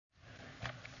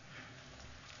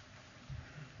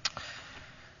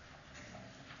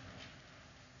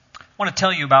I want to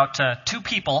tell you about two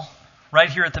people right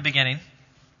here at the beginning.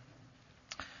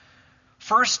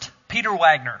 First, Peter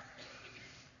Wagner.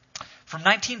 From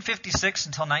 1956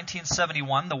 until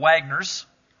 1971, the Wagners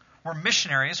were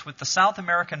missionaries with the South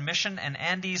American Mission and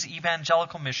Andes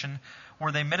Evangelical Mission,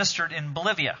 where they ministered in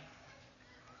Bolivia.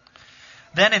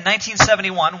 Then in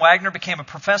 1971, Wagner became a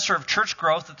professor of church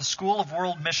growth at the School of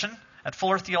World Mission at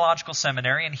Fuller Theological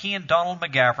Seminary, and he and Donald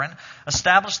McGavran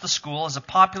established the school as a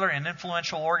popular and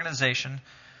influential organization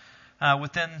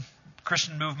within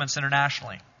Christian movements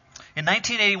internationally. In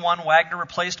 1981, Wagner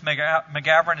replaced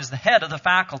McGavran as the head of the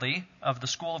faculty of the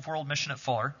School of World Mission at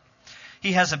Fuller.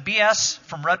 He has a B.S.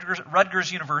 from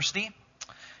Rutgers University.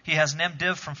 He has an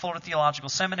MDiv from Fuller Theological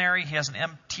Seminary. He has an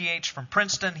MTH from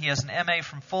Princeton. He has an MA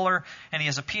from Fuller. And he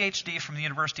has a PhD from the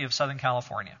University of Southern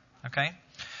California. Okay?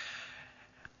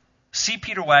 C.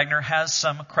 Peter Wagner has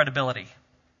some credibility.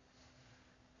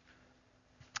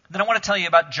 Then I want to tell you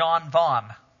about John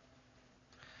Vaughn.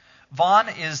 Vaughn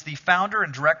is the founder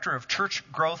and director of Church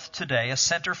Growth Today, a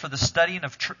center for the studying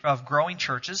of growing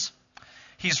churches.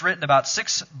 He's written about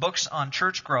 6 books on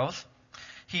church growth.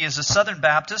 He is a Southern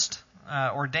Baptist,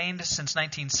 ordained since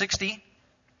 1960.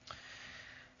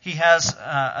 He has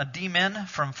a D.Min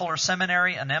from Fuller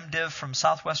Seminary, an MDiv from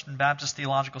Southwestern Baptist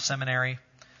Theological Seminary,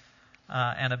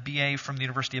 and a B.A. from the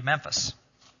University of Memphis.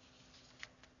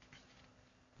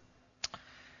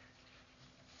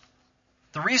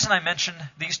 The reason I mention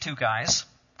these two guys,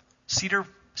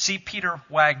 C. Peter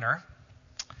Wagner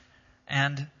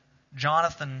and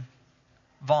Jonathan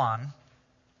Vaughn,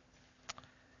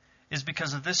 is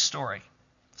because of this story.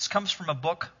 This comes from a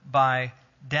book by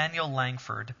Daniel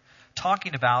Langford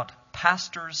talking about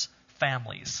pastors'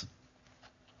 families.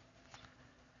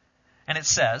 And it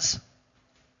says,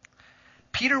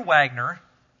 Peter Wagner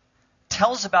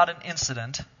tells about an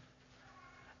incident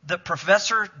that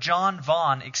Professor John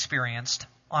Vaughn experienced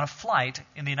on a flight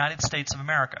in the United States of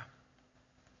America.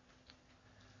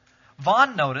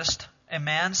 Vaughn noticed a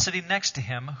man sitting next to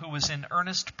him who was in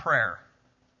earnest prayer.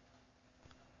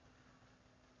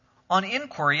 On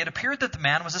inquiry, it appeared that the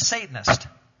man was a Satanist,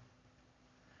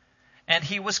 and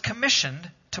he was commissioned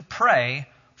to pray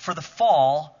for the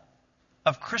fall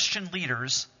of Christian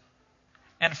leaders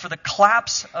and for the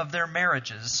collapse of their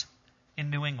marriages in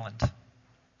New England.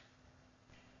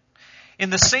 In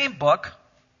the same book,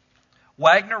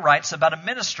 Wagner writes about a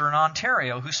minister in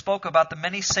Ontario who spoke about the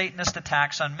many Satanist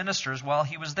attacks on ministers while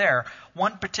he was there.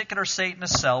 One particular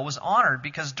Satanist cell was honored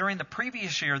because during the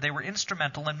previous year they were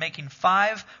instrumental in making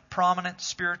 5 prominent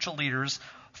spiritual leaders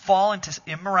fall into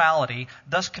immorality,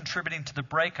 thus contributing to the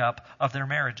breakup of their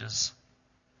marriages.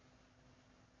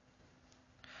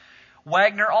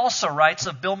 Wagner also writes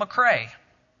of Bill McRae,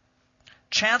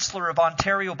 Chancellor of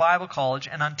Ontario Bible College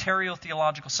and Ontario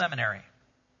Theological Seminary.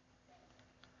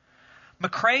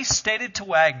 McRae stated to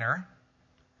Wagner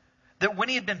that when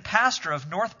he had been pastor of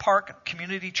North Park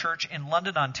Community Church in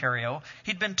London, Ontario,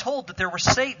 he'd been told that there were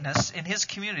Satanists in his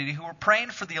community who were praying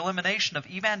for the elimination of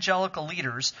evangelical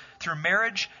leaders through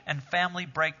marriage and family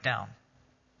breakdown.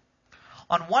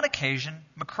 On one occasion,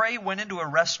 McRae went into a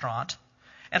restaurant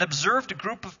and observed a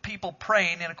group of people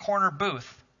praying in a corner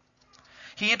booth.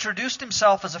 He introduced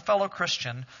himself as a fellow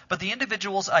Christian, but the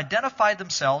individuals identified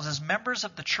themselves as members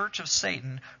of the Church of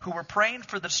Satan who were praying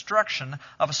for the destruction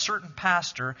of a certain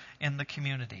pastor in the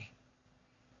community.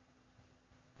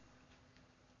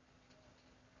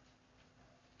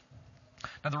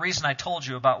 Now, the reason I told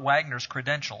you about Wagner's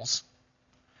credentials,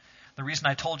 the reason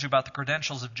I told you about the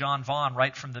credentials of John Vaughn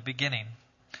right from the beginning,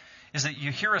 is that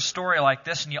you hear a story like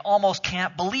this and you almost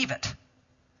can't believe it.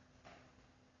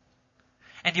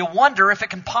 And you wonder if it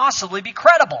can possibly be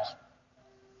credible.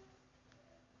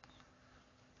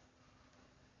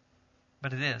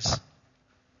 But it is.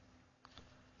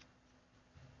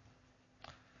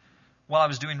 While I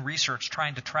was doing research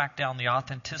trying to track down the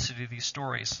authenticity of these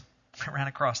stories, I ran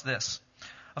across this.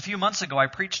 A few months ago, I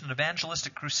preached an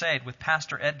evangelistic crusade with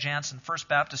Pastor Ed Jansen, First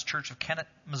Baptist Church of Kennett,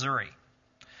 Missouri.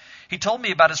 He told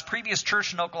me about his previous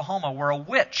church in Oklahoma where a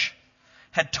witch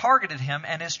had targeted him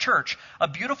and his church. A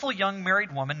beautiful young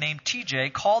married woman named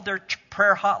TJ called their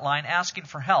prayer hotline asking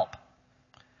for help.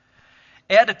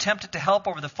 Ed attempted to help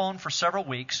over the phone for several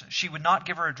weeks. She would not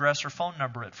give her address or phone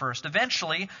number at first.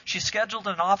 Eventually, she scheduled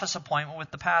an office appointment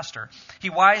with the pastor. He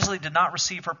wisely did not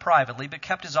receive her privately, but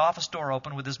kept his office door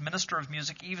open with his minister of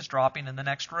music eavesdropping in the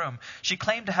next room. She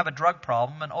claimed to have a drug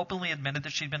problem and openly admitted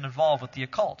that she'd been involved with the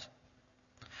occult.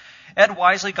 Ed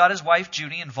wisely got his wife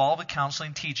Judy involved with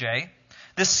counseling TJ.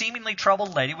 This seemingly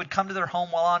troubled lady would come to their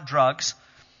home while on drugs,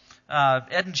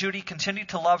 Ed and Judy continued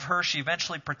to love her. She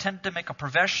eventually pretended to make a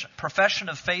profession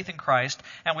of faith in Christ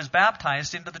and was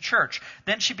baptized into the church.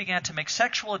 Then she began to make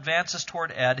sexual advances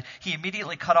toward Ed. He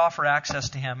immediately cut off her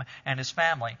access to him and his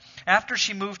family. After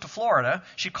she moved to Florida,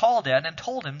 she called Ed and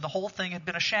told him the whole thing had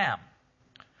been a sham.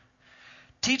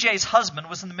 TJ's husband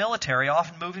was in the military,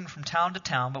 often moving from town to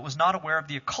town, but was not aware of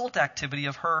the occult activity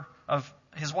of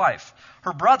his wife.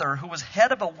 Her brother, who was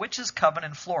head of a witches' coven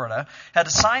in Florida, had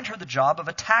assigned her the job of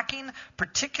attacking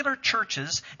particular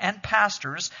churches and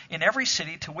pastors in every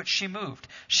city to which she moved.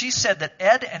 She said that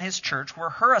Ed and his church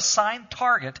were her assigned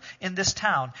target in this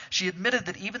town. She admitted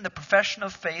that even the profession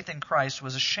of faith in Christ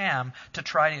was a sham to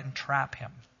try to entrap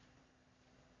him.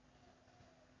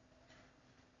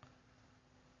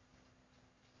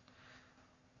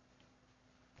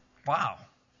 Wow.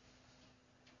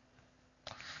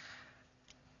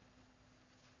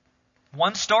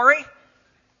 One story?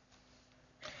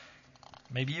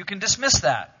 Maybe you can dismiss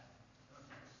that.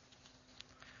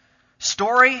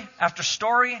 Story after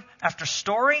story after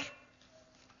story,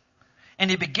 and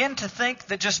you begin to think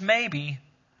that just maybe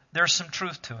there's some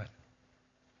truth to it.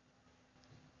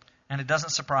 And it doesn't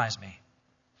surprise me.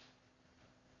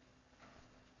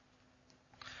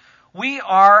 We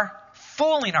are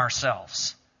fooling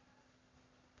ourselves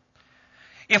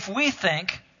if we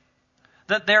think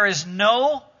that there is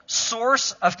no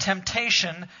source of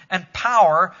temptation and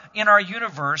power in our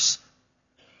universe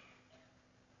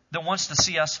that wants to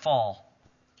see us fall.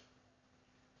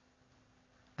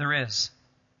 There is.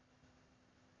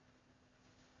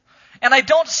 And I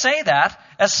don't say that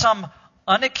as some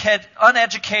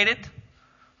uneducated,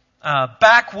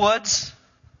 backwoods,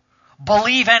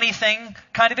 believe anything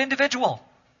kind of individual.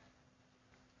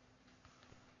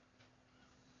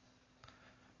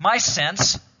 My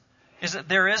sense is that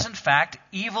there is, in fact,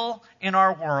 evil in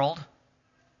our world.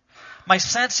 My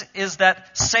sense is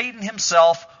that Satan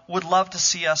himself would love to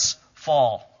see us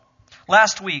fall.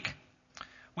 Last week,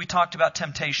 we talked about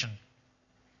temptation.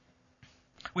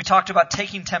 We talked about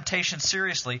taking temptation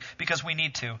seriously because we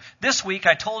need to. This week,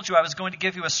 I told you I was going to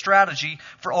give you a strategy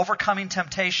for overcoming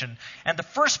temptation. And the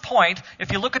first point,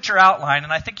 if you look at your outline,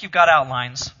 and I think you've got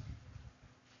outlines.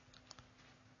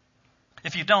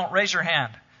 If you don't, raise your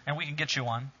hand, and we can get you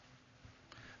one.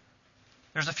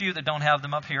 There's a few that don't have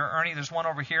them up here. Ernie, there's one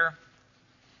over here.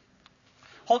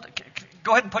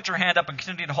 Go ahead and put your hand up and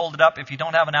continue to hold it up if you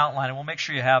don't have an outline, and we'll make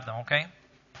sure you have them, okay?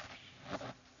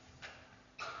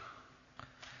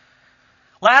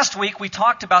 Last week, we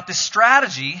talked about this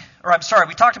strategy,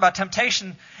 we talked about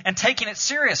temptation and taking it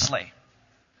seriously.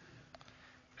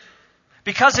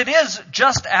 Because it is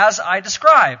just as I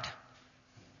described.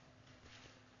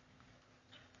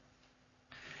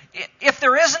 If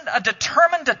there isn't a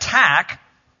determined attack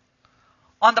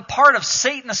on the part of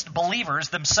Satanist believers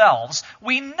themselves,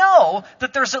 we know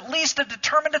that there's at least a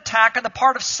determined attack on the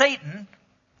part of Satan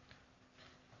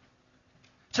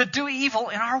to do evil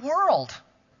in our world.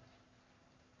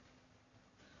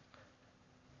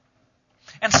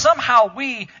 And somehow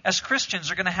we, as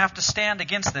Christians, are going to have to stand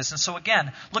against this. And so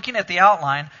again, looking at the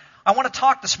outline, I want to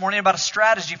talk this morning about a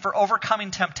strategy for overcoming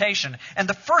temptation. And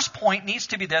the first point needs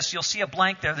to be this. You'll see a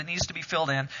blank there that needs to be filled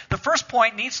in. The first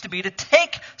point needs to be to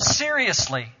take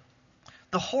seriously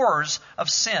the horrors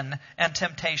of sin and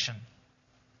temptation.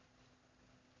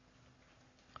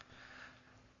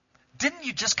 Didn't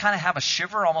you just kind of have a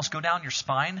shiver almost go down your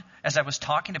spine as I was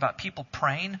talking about people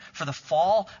praying for the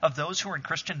fall of those who are in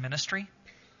Christian ministry?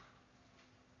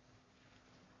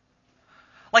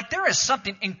 Like there is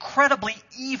something incredibly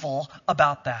evil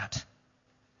about that.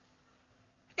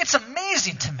 It's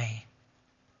amazing to me.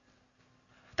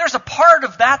 There's a part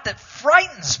of that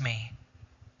frightens me.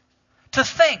 To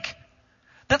think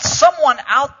that someone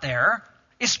out there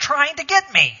is trying to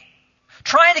get me.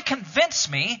 Trying to convince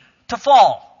me to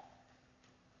fall.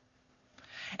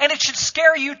 And it should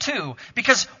scare you too,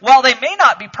 because while they may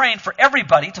not be praying for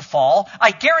everybody to fall,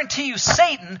 I guarantee you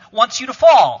Satan wants you to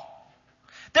fall.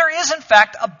 There is, in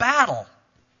fact, a battle,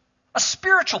 a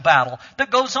spiritual battle that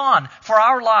goes on for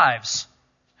our lives.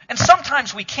 And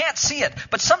sometimes we can't see it,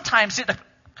 but sometimes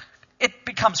it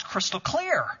becomes crystal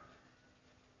clear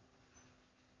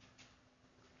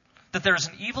that there's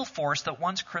an evil force that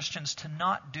wants Christians to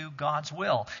not do God's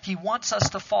will. He wants us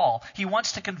to fall. He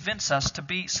wants to convince us to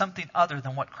be something other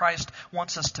than what Christ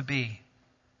wants us to be.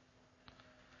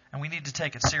 And we need to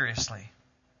take it seriously.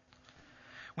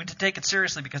 We need to take it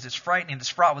seriously because it's frightening. It's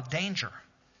fraught with danger.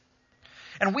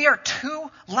 And we are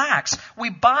too lax. We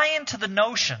buy into the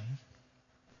notion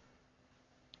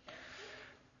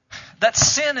that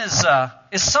sin is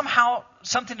somehow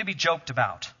something to be joked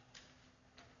about.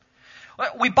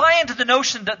 We buy into the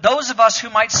notion that those of us who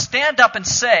might stand up and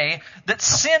say that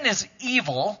sin is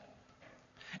evil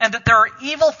and that there are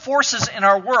evil forces in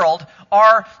our world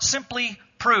are simply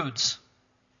prudes,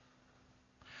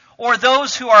 or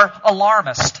those who are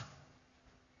alarmist.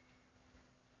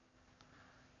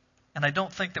 And I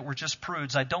don't think that we're just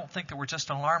prudes. I don't think that we're just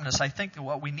alarmists. I think that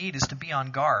what we need is to be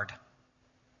on guard.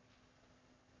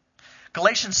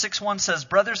 Galatians 6:1 says,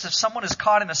 "Brothers, if someone is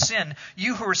caught in a sin,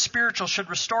 you who are spiritual should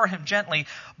restore him gently.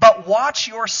 But watch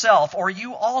yourself, or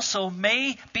you also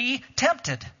may be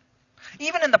tempted."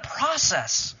 Even in the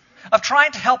process of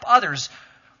trying to help others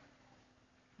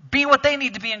be what they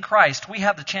need to be in Christ, we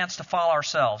have the chance to fall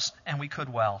ourselves, and we could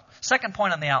well. Second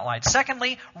point on the outline.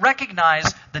 Secondly,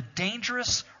 recognize the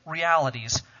dangerous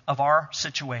realities of our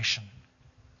situation.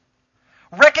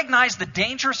 Recognize the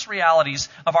dangerous realities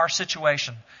of our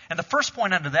situation. And the first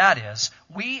point under that is,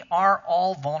 we are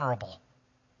all vulnerable.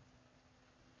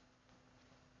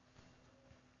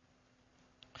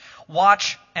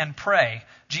 Watch and pray,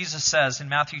 Jesus says in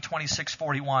Matthew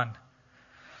 26:41.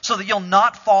 So that you'll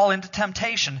not fall into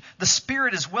temptation. The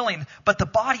spirit is willing, but the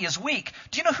body is weak.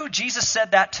 Do you know who Jesus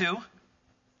said that to?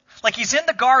 Like, he's in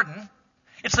the garden.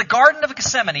 It's the Garden of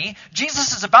Gethsemane.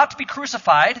 Jesus is about to be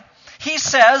crucified. He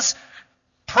says,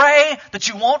 pray that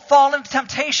you won't fall into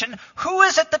temptation. Who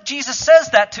is it that Jesus says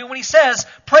that to when he says,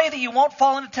 pray that you won't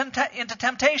fall into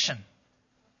temptation?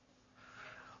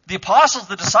 The apostles,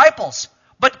 the disciples.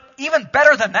 But even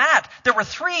better than that, there were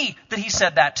 3 that he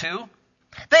said that to.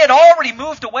 They had already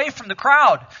moved away from the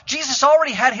crowd. Jesus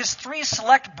already had his 3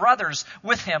 select brothers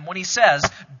with him when he says,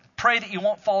 pray that you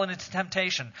won't fall into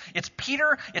temptation. It's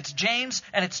Peter, it's James,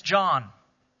 and it's John.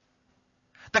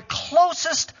 The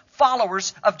closest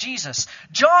followers of Jesus.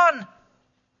 John,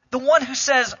 the one who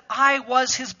says, I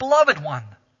was his beloved one.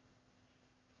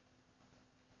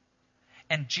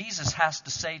 And Jesus has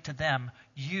to say to them,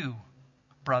 you,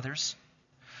 brothers,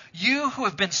 you who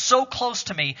have been so close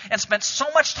to me and spent so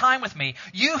much time with me,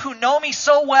 you who know me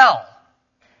so well,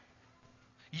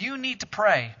 you need to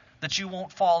pray that you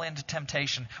won't fall into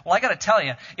temptation. Well, I got to tell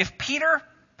you, if Peter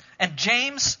and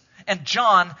James and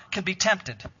John can be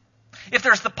tempted, if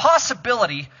there's the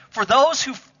possibility for those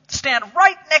who stand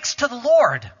right next to the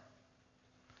Lord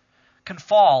can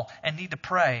fall and need to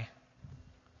pray,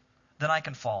 then I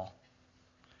can fall.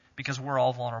 Because we're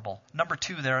all vulnerable. Number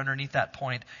 2 there underneath that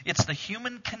point, it's the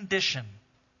human condition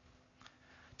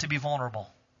to be vulnerable.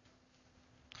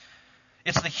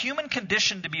 It's the human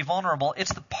condition to be vulnerable.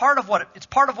 It's part of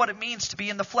what it means to be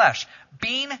in the flesh.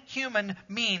 Being human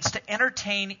means to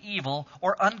entertain evil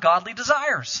or ungodly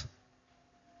desires.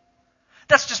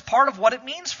 That's just part of what it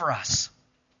means for us.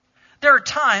 There are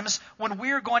times when we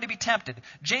are going to be tempted.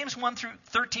 James 1 through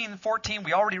 13 and 14,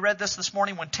 we already read this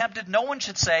morning. When tempted, no one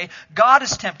should say, God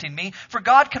is tempting me. For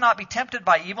God cannot be tempted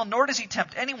by evil, nor does he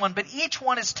tempt anyone. But each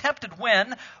one is tempted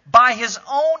when, by his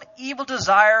own evil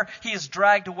desire, he is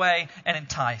dragged away and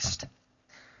enticed.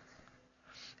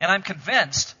 And I'm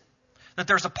convinced that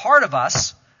there's a part of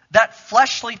us, that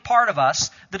fleshly part of us,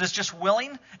 that is just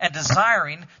willing and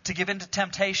desiring to give in to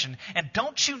temptation. And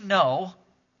don't you know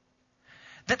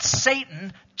that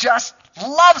Satan just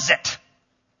loves it?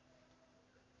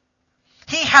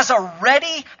 He has a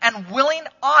ready and willing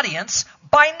audience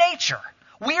by nature.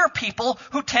 We are people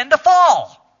who tend to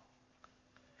fall.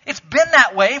 It's been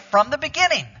that way from the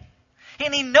beginning.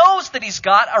 And he knows that he's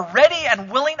got a ready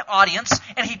and willing audience,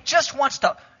 and he just wants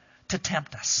to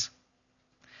tempt us.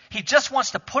 He just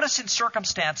wants to put us in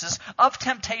circumstances of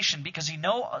temptation because he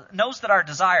knows that our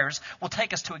desires will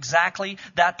take us to exactly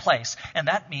that place. And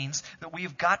that means that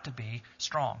we've got to be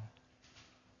strong.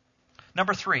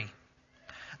 Number 3,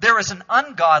 there is an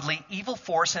ungodly, evil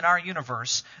force in our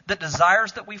universe that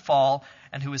desires that we fall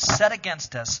and who is set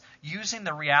against us using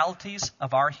the realities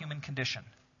of our human condition.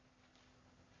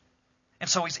 And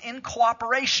so he's in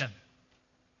cooperation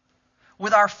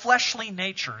with our fleshly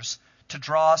natures to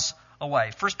draw us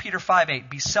away. 1 Peter 5:8,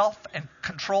 be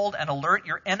self-controlled and alert.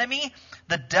 Your enemy,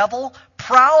 the devil,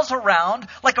 prowls around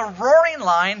like a roaring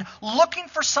lion looking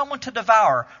for someone to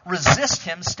devour. Resist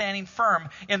him, standing firm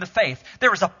in the faith.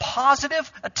 There is a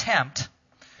positive attempt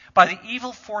by the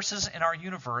evil forces in our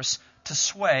universe to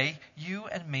sway you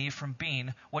and me from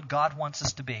being what God wants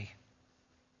us to be.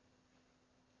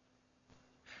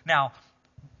 Now,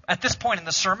 at this point in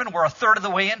the sermon, we're a third of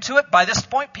the way into it. By this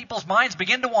point, people's minds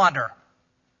begin to wander.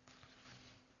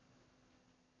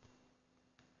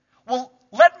 Well,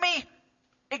 let me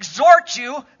exhort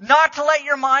you not to let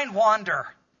your mind wander.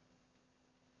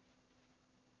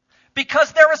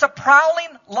 Because there is a prowling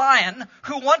lion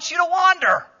who wants you to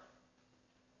wander.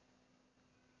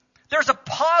 There's a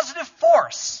positive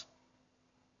force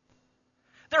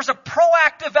There's a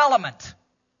proactive element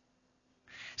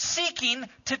seeking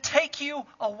to take you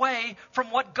away from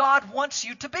what God wants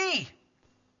you to be.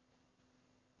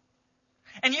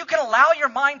 And you can allow your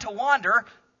mind to wander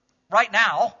right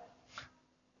now,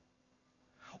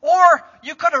 or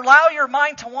you could allow your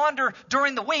mind to wander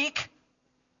during the week.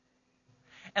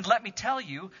 And let me tell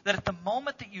you that at the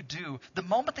moment that you do, the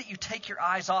moment that you take your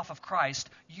eyes off of Christ,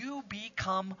 you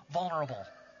become vulnerable.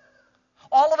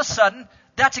 All of a sudden,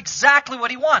 that's exactly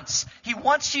what He wants. He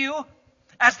wants you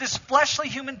as this fleshly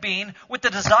human being with the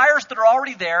desires that are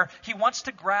already there. He wants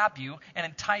to grab you and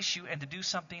entice you and to do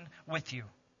something with you.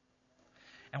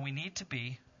 And we need to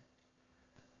be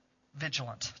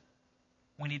vigilant.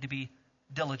 We need to be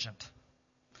diligent.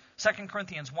 2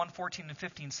 Corinthians 1:14 and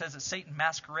 15 says that Satan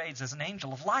masquerades as an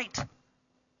angel of light.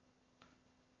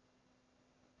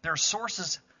 There are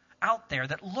sources out there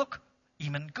that look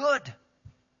even good.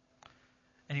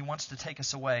 And he wants to take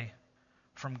us away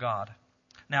from God.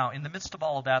 Now, in the midst of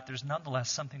all of that, there's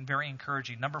nonetheless something very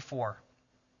encouraging. Number 4,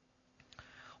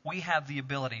 we have the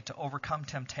ability to overcome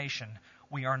temptation.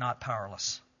 We are not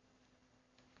powerless.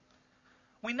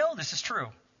 We know this is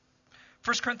true.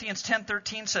 1 Corinthians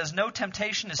 10:13 says, "No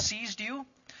temptation has seized you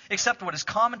except what is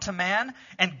common to man,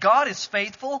 and God is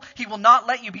faithful. He will not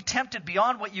let you be tempted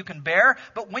beyond what you can bear,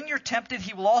 but when you're tempted,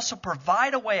 He will also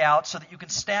provide a way out so that you can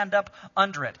stand up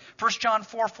under it." 1 John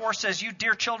 4:4 says, "You,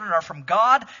 dear children, are from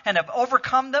God and have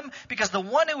overcome them, because the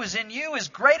one who is in you is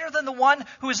greater than the one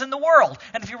who is in the world."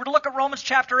 And if you were to look at Romans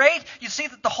chapter 8, you see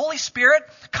that the Holy Spirit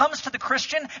comes to the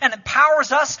Christian and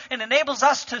empowers us and enables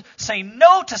us to say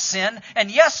no to sin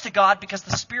and yes to God, because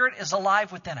the Spirit is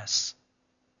alive within us.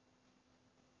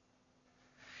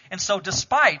 And so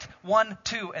despite 1,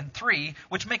 2, and 3,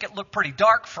 which make it look pretty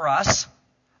dark for us,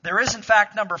 there is in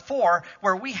fact number 4,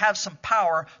 where we have some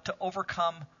power to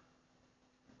overcome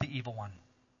the evil one.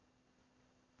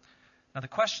 Now the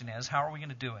question is, how are we going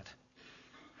to do it?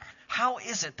 How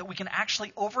is it that we can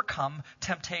actually overcome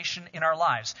temptation in our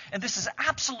lives? And this is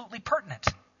absolutely pertinent,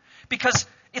 because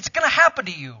it's going to happen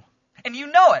to you, and you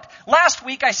know it. Last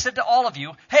week I said to all of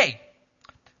you, hey,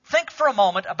 think for a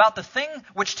moment about the thing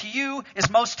which to you is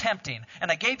most tempting.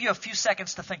 And I gave you a few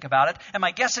seconds to think about it. And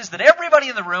my guess is that everybody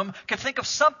in the room could think of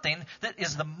something that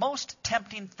is the most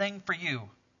tempting thing for you.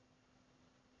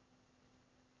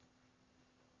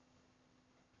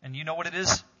 And you know what it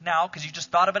is now, because you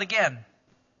just thought of it again.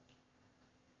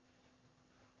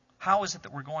 How is it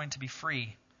that we're going to be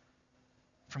free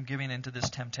from giving into this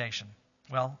temptation?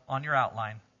 Well, on your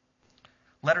outline,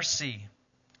 letter C.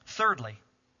 Thirdly,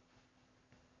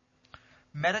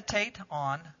 meditate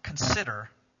on, consider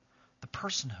the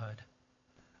personhood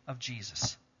of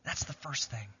Jesus. That's the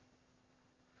first thing.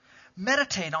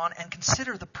 Meditate on and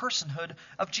consider the personhood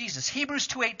of Jesus. Hebrews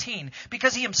 2:18,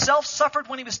 because He Himself suffered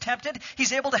when He was tempted,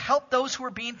 He's able to help those who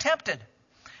are being tempted.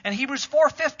 And Hebrews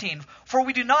 4:15, for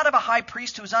we do not have a high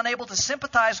priest who is unable to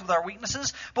sympathize with our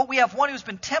weaknesses, but we have one who has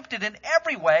been tempted in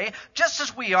every way, just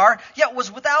as we are, yet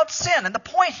was without sin. And the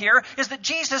point here is that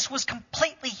Jesus was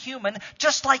completely human,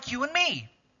 just like you and me.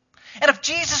 And if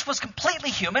Jesus was completely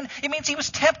human, it means He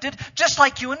was tempted just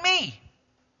like you and me.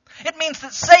 It means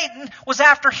that Satan was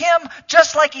after Him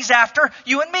just like he's after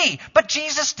you and me. But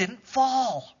Jesus didn't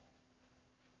fall.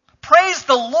 Praise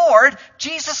the Lord,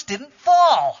 Jesus didn't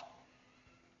fall.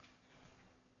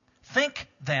 Think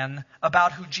then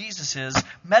about who Jesus is.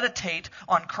 Meditate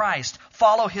on Christ.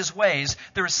 Follow His ways.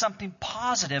 There is something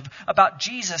positive about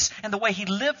Jesus and the way He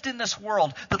lived in this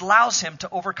world that allows Him to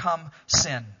overcome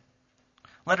sin.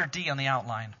 Letter D on the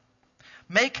outline.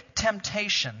 Make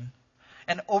temptation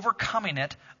and overcoming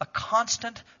it a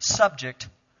constant subject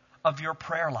of your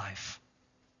prayer life.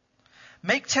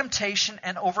 Make temptation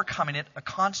and overcoming it a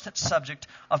constant subject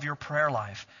of your prayer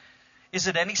life. Is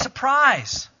it any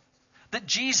surprise that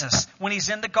Jesus, when He's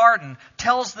in the garden,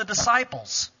 tells the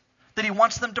disciples that He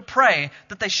wants them to pray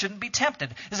that they shouldn't be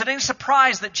tempted? Is it any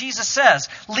surprise that Jesus says,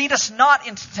 lead us not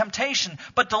into temptation,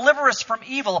 but deliver us from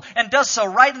evil, and does so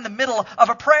right in the middle of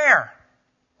a prayer?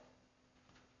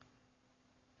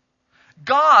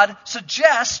 God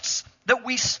suggests that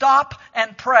we stop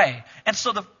and pray. And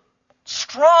so the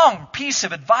strong piece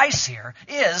of advice here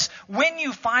is, when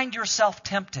you find yourself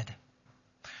tempted,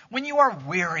 when you are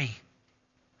weary,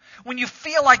 when you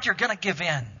feel like you're going to give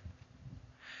in,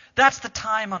 that's the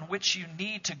time on which you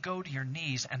need to go to your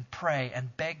knees and pray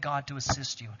and beg God to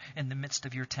assist you in the midst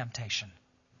of your temptation.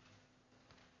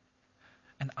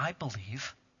 And I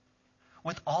believe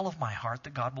with all of my heart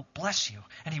that God will bless you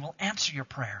and He will answer your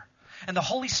prayer. And the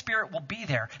Holy Spirit will be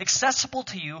there, accessible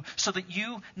to you, so that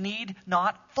you need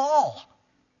not fall.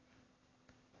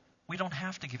 we don't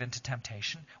have to give in to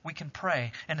temptation. We can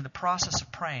pray. And in the process of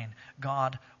praying,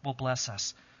 God will bless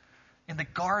us. In the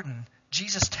garden,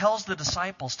 Jesus tells the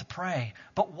disciples to pray.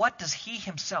 But what does he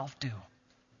himself do?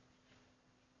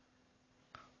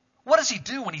 What does he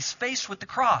do when he's faced with the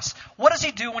cross? What does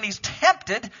he do when he's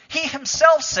tempted, he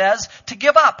himself says, to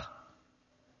give up?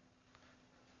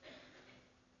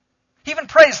 He even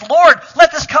prays, Lord,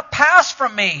 let this cup pass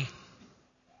from me.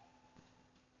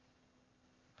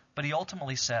 But he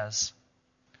ultimately says,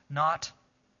 not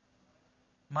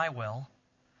my will,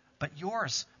 but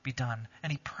yours be done.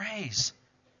 And he prays.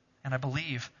 And I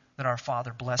believe that our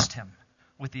Father blessed him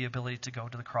with the ability to go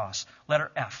to the cross.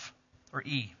 Letter F, or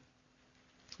E.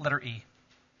 Letter E.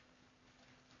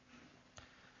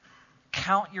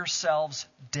 Count yourselves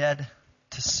dead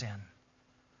to sin.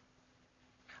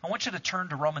 I want you to turn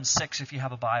to Romans 6 if you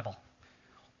have a Bible.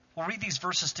 We'll read these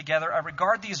verses together. I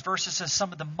regard these verses as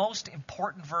some of the most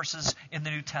important verses in the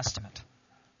New Testament.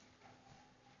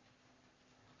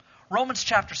 Romans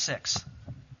chapter 6.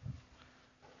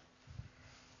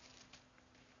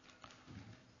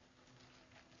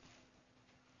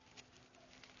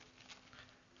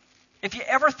 If you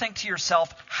ever think to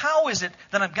yourself, how is it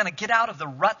that I'm going to get out of the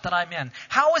rut that I'm in?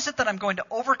 How is it that I'm going to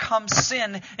overcome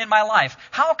sin in my life?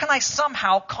 How can I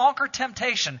somehow conquer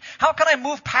temptation? How can I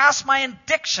move past my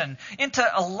addiction into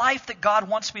a life that God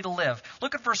wants me to live?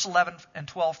 Look at verse 11 and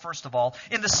 12 first of all.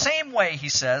 In the same way, he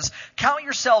says, count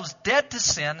yourselves dead to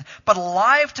sin, but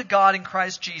alive to God in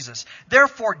Christ Jesus.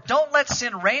 Therefore, don't let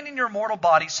sin reign in your mortal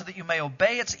body so that you may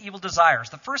obey its evil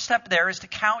desires. The first step there is to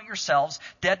count yourselves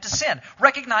dead to sin.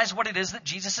 Recognize what it is that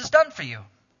Jesus has done for you.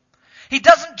 He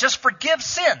doesn't just forgive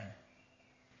sin.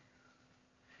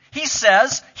 He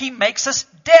says he makes us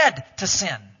dead to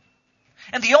sin.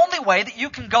 And the only way that you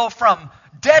can go from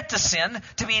dead to sin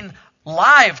to being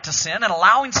live to sin and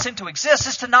allowing sin to exist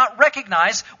is to not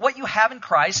recognize what you have in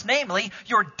Christ, namely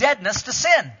your deadness to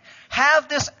sin. Have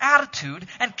this attitude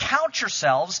and count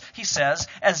yourselves, he says,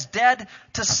 as dead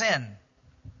to sin.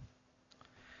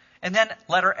 And then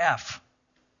letter F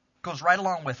goes right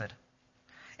along with it.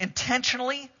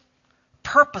 Intentionally,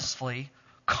 purposefully,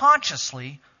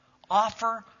 consciously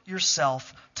offer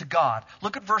yourself to God.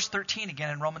 Look at verse 13 again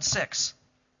in Romans 6.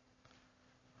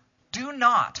 Do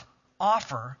not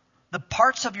offer the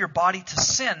parts of your body to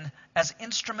sin as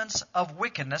instruments of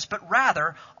wickedness, but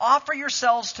rather offer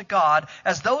yourselves to God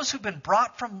as those who've been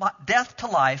brought from death to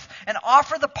life, and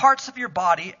offer the parts of your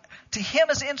body to him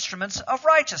as instruments of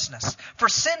righteousness. For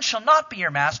sin shall not be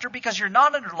your master, because you're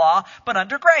not under law, but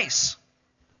under grace.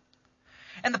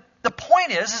 And the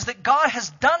point is that God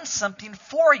has done something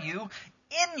for you,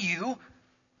 in you,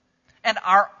 and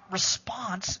our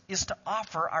response is to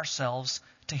offer ourselves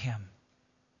to him.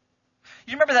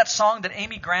 You remember that song that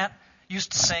Amy Grant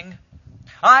used to sing?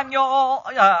 I'm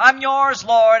yours,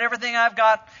 Lord, everything I've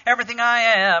got, everything I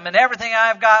am, and everything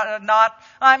I've got not.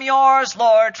 I'm yours,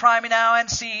 Lord, try me now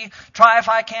and see. Try if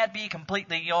I can't be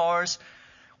completely yours.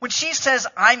 When she says,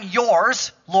 I'm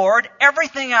yours, Lord,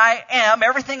 everything I am,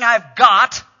 everything I've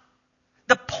got,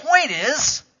 the point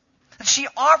is that she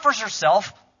offers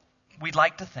herself, we'd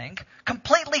like to think,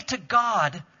 completely to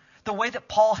God, the way that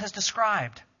Paul has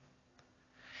described.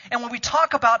 And when we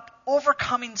talk about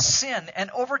overcoming sin and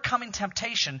overcoming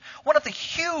temptation, one of the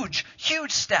huge,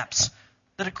 huge steps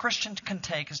that a Christian can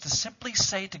take is to simply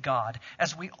say to God,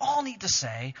 as we all need to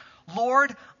say,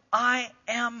 Lord, I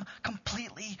am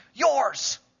completely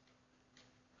yours.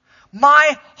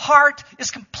 My heart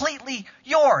is completely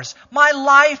yours. My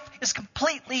life is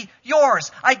completely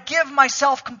yours. I give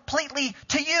myself completely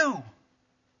to you.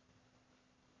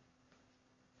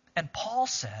 And Paul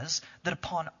says that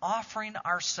upon offering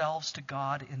ourselves to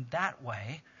God in that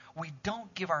way, we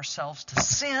don't give ourselves to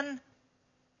sin,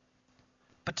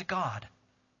 but to God.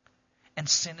 And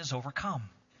sin is overcome.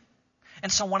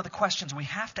 And so one of the questions we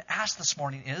have to ask this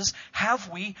morning is, have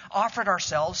we offered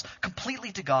ourselves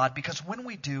completely to God? Because when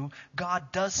we do,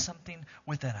 God does something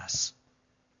within us.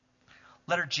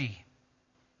 Letter G.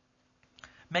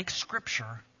 Make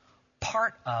Scripture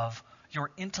part of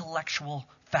your intellectual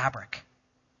fabric.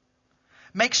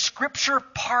 Make Scripture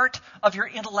part of your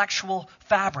intellectual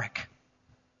fabric.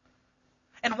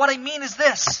 And what I mean is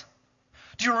this.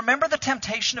 Do you remember the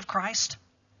temptation of Christ?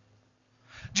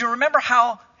 Do you remember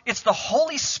how it's the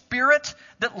Holy Spirit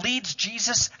that leads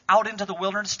Jesus out into the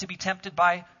wilderness to be tempted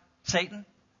by Satan?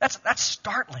 That's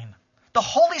startling. The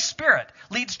Holy Spirit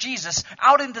leads Jesus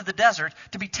out into the desert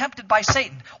to be tempted by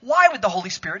Satan. Why would the Holy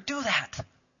Spirit do that?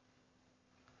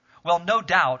 Well, no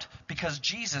doubt, because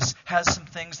Jesus has some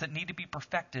things that need to be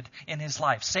perfected in his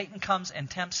life. Satan comes and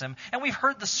tempts him, and we've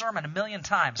heard the sermon a million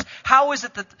times. How is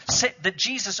it that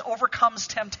Jesus overcomes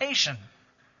temptation?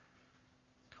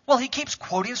 Well, he keeps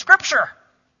quoting Scripture.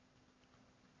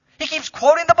 He keeps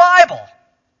quoting the Bible.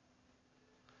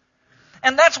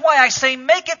 And that's why I say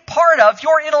make it part of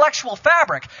your intellectual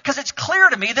fabric, because it's clear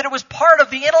to me that it was part of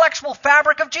the intellectual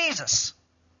fabric of Jesus.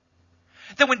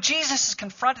 That when Jesus is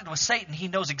confronted with Satan, he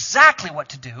knows exactly what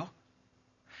to do.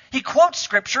 He quotes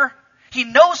Scripture. He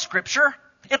knows Scripture.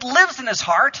 It lives in his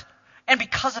heart. And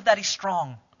because of that, he's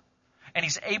strong. And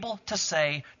he's able to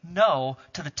say no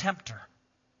to the tempter.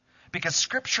 Because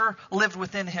Scripture lived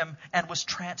within him and was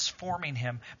transforming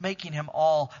him, making him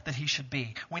all that he should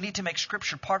be. We need to make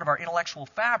Scripture part of our intellectual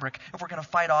fabric if we're going to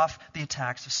fight off the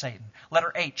attacks of Satan.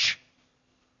 Letter H.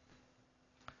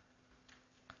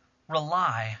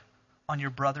 Rely on your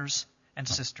brothers and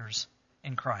sisters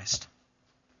in Christ.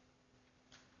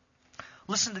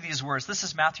 Listen to these words. This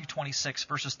is Matthew 26,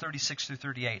 verses 36 through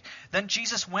 38. Then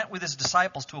Jesus went with his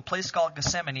disciples to a place called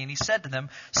Gethsemane, and he said to them,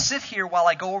 "Sit here while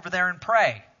I go over there and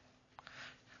pray."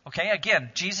 Okay,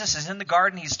 again, Jesus is in the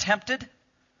garden. He's tempted.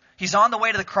 He's on the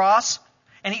way to the cross.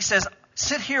 And he says,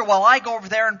 "Sit here while I go over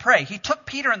there and pray." He took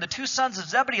Peter and the two sons of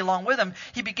Zebedee along with him.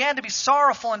 He began to be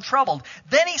sorrowful and troubled.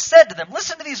 Then he said to them,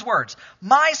 listen to these words,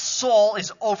 "My soul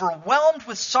is overwhelmed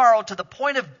with sorrow to the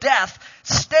point of death.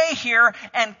 Stay here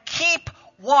and keep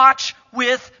watch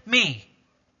with me."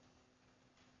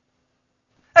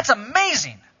 That's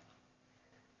amazing.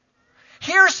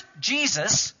 Here's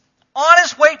Jesus on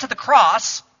his way to the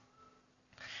cross,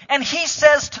 and he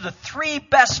says to the three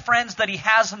best friends that he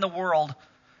has in the world,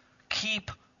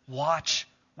 "Keep watch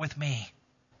with me.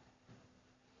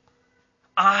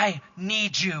 I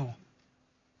need you."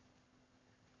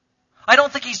 I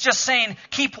don't think he's just saying,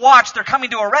 "Keep watch, they're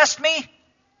coming to arrest me."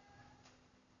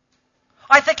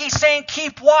 I think he's saying,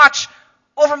 "Keep watch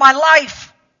over my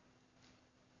life."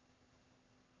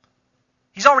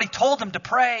 He's already told them to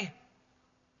pray.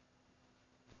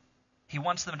 He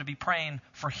wants them to be praying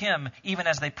for him even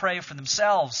as they pray for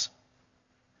themselves.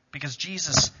 Because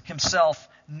Jesus himself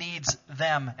needs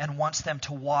them and wants them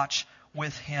to watch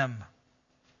with him.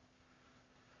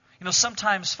 You know,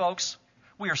 sometimes, folks,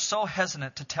 we are so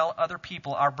hesitant to tell other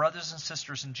people, our brothers and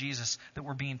sisters in Jesus, that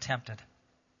we're being tempted.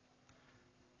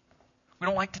 We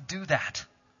don't like to do that.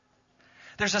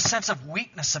 There's a sense of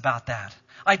weakness about that.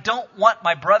 I don't want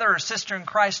my brother or sister in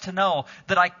Christ to know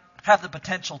that I have the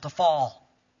potential to fall.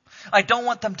 I don't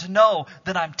want them to know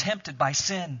that I'm tempted by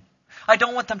sin. I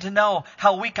don't want them to know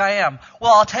how weak I am.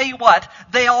 Well, I'll tell you what,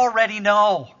 they already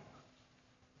know.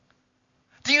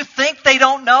 Do you think they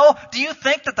don't know? Do you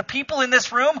think that the people in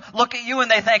this room look at you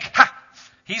and they think, "Ha,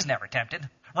 he's never tempted.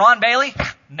 Ron Bailey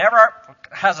never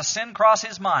has a sin cross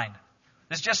his mind.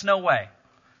 There's just no way.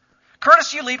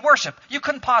 Curtis, you lead worship. You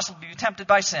couldn't possibly be tempted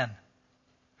by sin."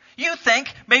 You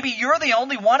think maybe you're the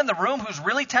only one in the room who's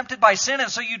really tempted by sin,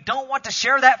 and so you don't want to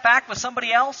share that fact with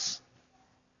somebody else?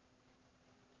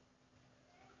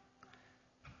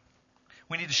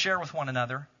 We need to share with one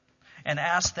another and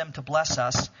ask them to bless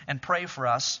us and pray for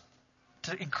us,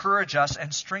 to encourage us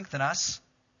and strengthen us.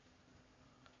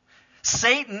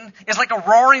 Satan is like a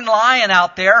roaring lion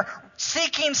out there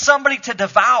seeking somebody to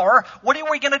devour. What are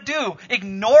we going to do?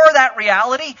 Ignore that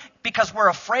reality because we're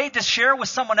afraid to share with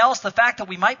someone else the fact that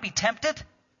we might be tempted?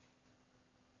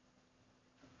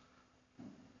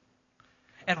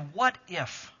 And what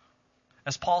if,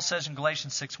 as Paul says in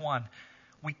Galatians 6:1,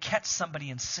 we catch somebody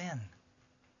in sin?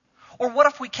 Or what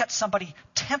if we catch somebody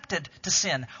tempted to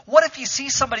sin? What if you see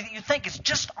somebody that you think is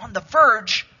just on the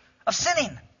verge of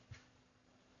sinning?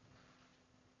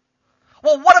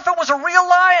 Well, what if it was a real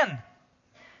lion?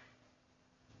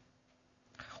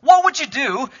 What would you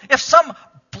do if some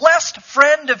blessed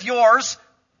friend of yours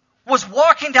was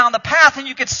walking down the path and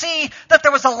you could see that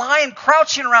there was a lion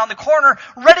crouching around the corner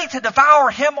ready to devour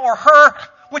him or her?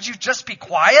 Would you just be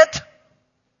quiet?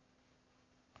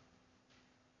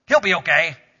 He'll be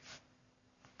okay.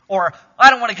 Or, I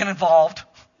don't want to get involved.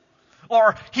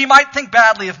 Or, he might think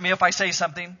badly of me if I say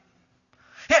something.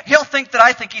 He'll think that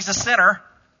I think he's a sinner.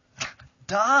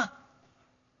 Duh.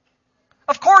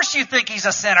 Of course you think he's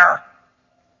a sinner.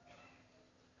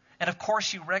 And of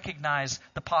course you recognize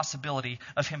the possibility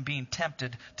of him being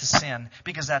tempted to sin,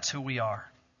 because that's who we are.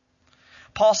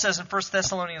 Paul says in 1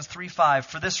 Thessalonians 3:5,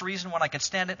 "For this reason, when I could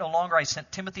stand it no longer, I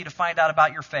sent Timothy to find out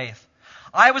about your faith.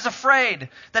 I was afraid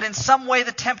that in some way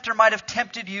the tempter might have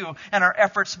tempted you and our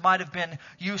efforts might have been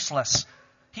useless."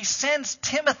 He sends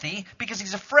Timothy because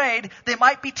he's afraid they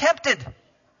might be tempted.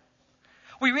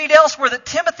 We read elsewhere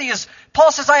that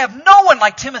Paul says, "I have no one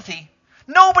like Timothy,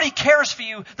 Nobody cares for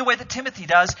you the way that Timothy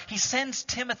does. He sends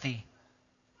Timothy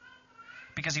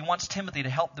because he wants Timothy to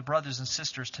help the brothers and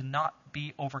sisters to not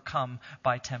be overcome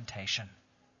by temptation.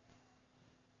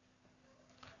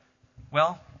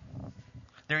 Well,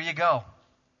 there you go.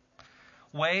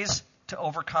 Ways to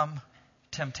overcome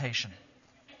temptation.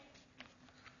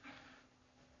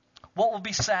 What will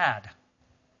be sad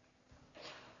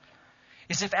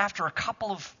is if after a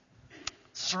couple of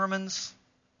sermons,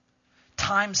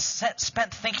 time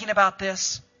spent thinking about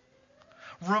this,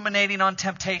 ruminating on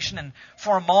temptation, and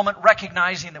for a moment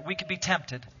recognizing that we could be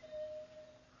tempted,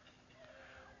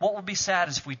 what will be sad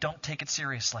is if we don't take it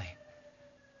seriously.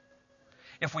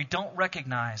 If we don't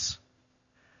recognize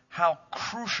how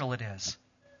crucial it is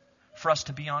for us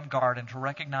to be on guard and to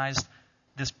recognize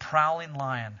this prowling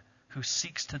lion who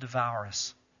seeks to devour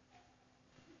us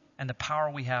and the power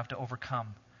we have to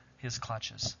overcome his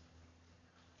clutches.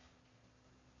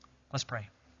 Let's pray.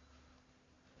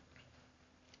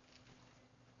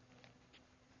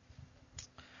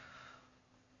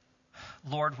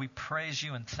 Lord, we praise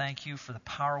you and thank you for the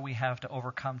power we have to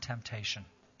overcome temptation.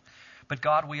 But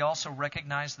God, we also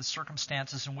recognize the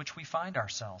circumstances in which we find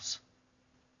ourselves.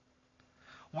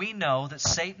 We know that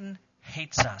Satan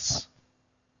hates us.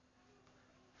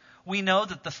 We know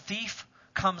that the thief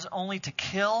comes only to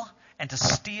kill and to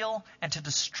steal and to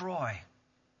destroy.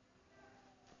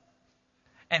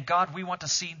 And God, we want to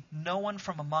see no one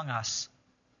from among us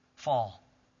fall.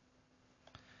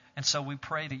 And so we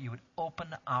pray that you would open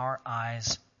our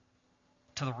eyes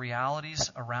to the realities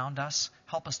around us.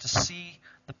 Help us to see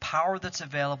the power that's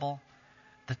available,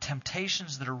 the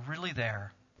temptations that are really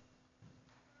there.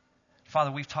 Father,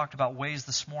 we've talked about ways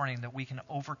this morning that we can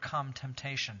overcome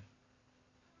temptation.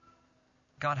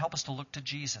 God, help us to look to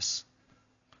Jesus.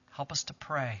 Help us to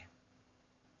pray.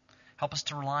 Help us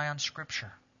to rely on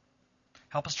Scripture.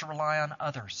 Help us to rely on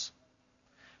others.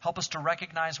 Help us to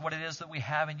recognize what it is that we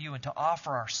have in you and to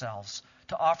offer ourselves,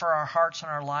 to offer our hearts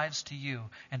and our lives to you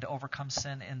and to overcome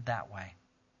sin in that way.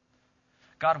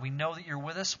 God, we know that you're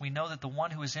with us. We know that the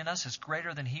one who is in us is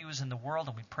greater than he who is in the world,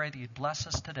 and we pray that you'd bless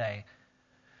us today,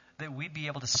 that we'd be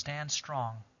able to stand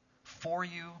strong for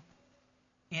you,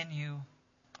 in you,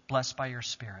 blessed by your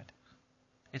Spirit.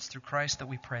 It's through Christ that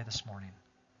we pray this morning.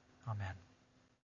 Amen.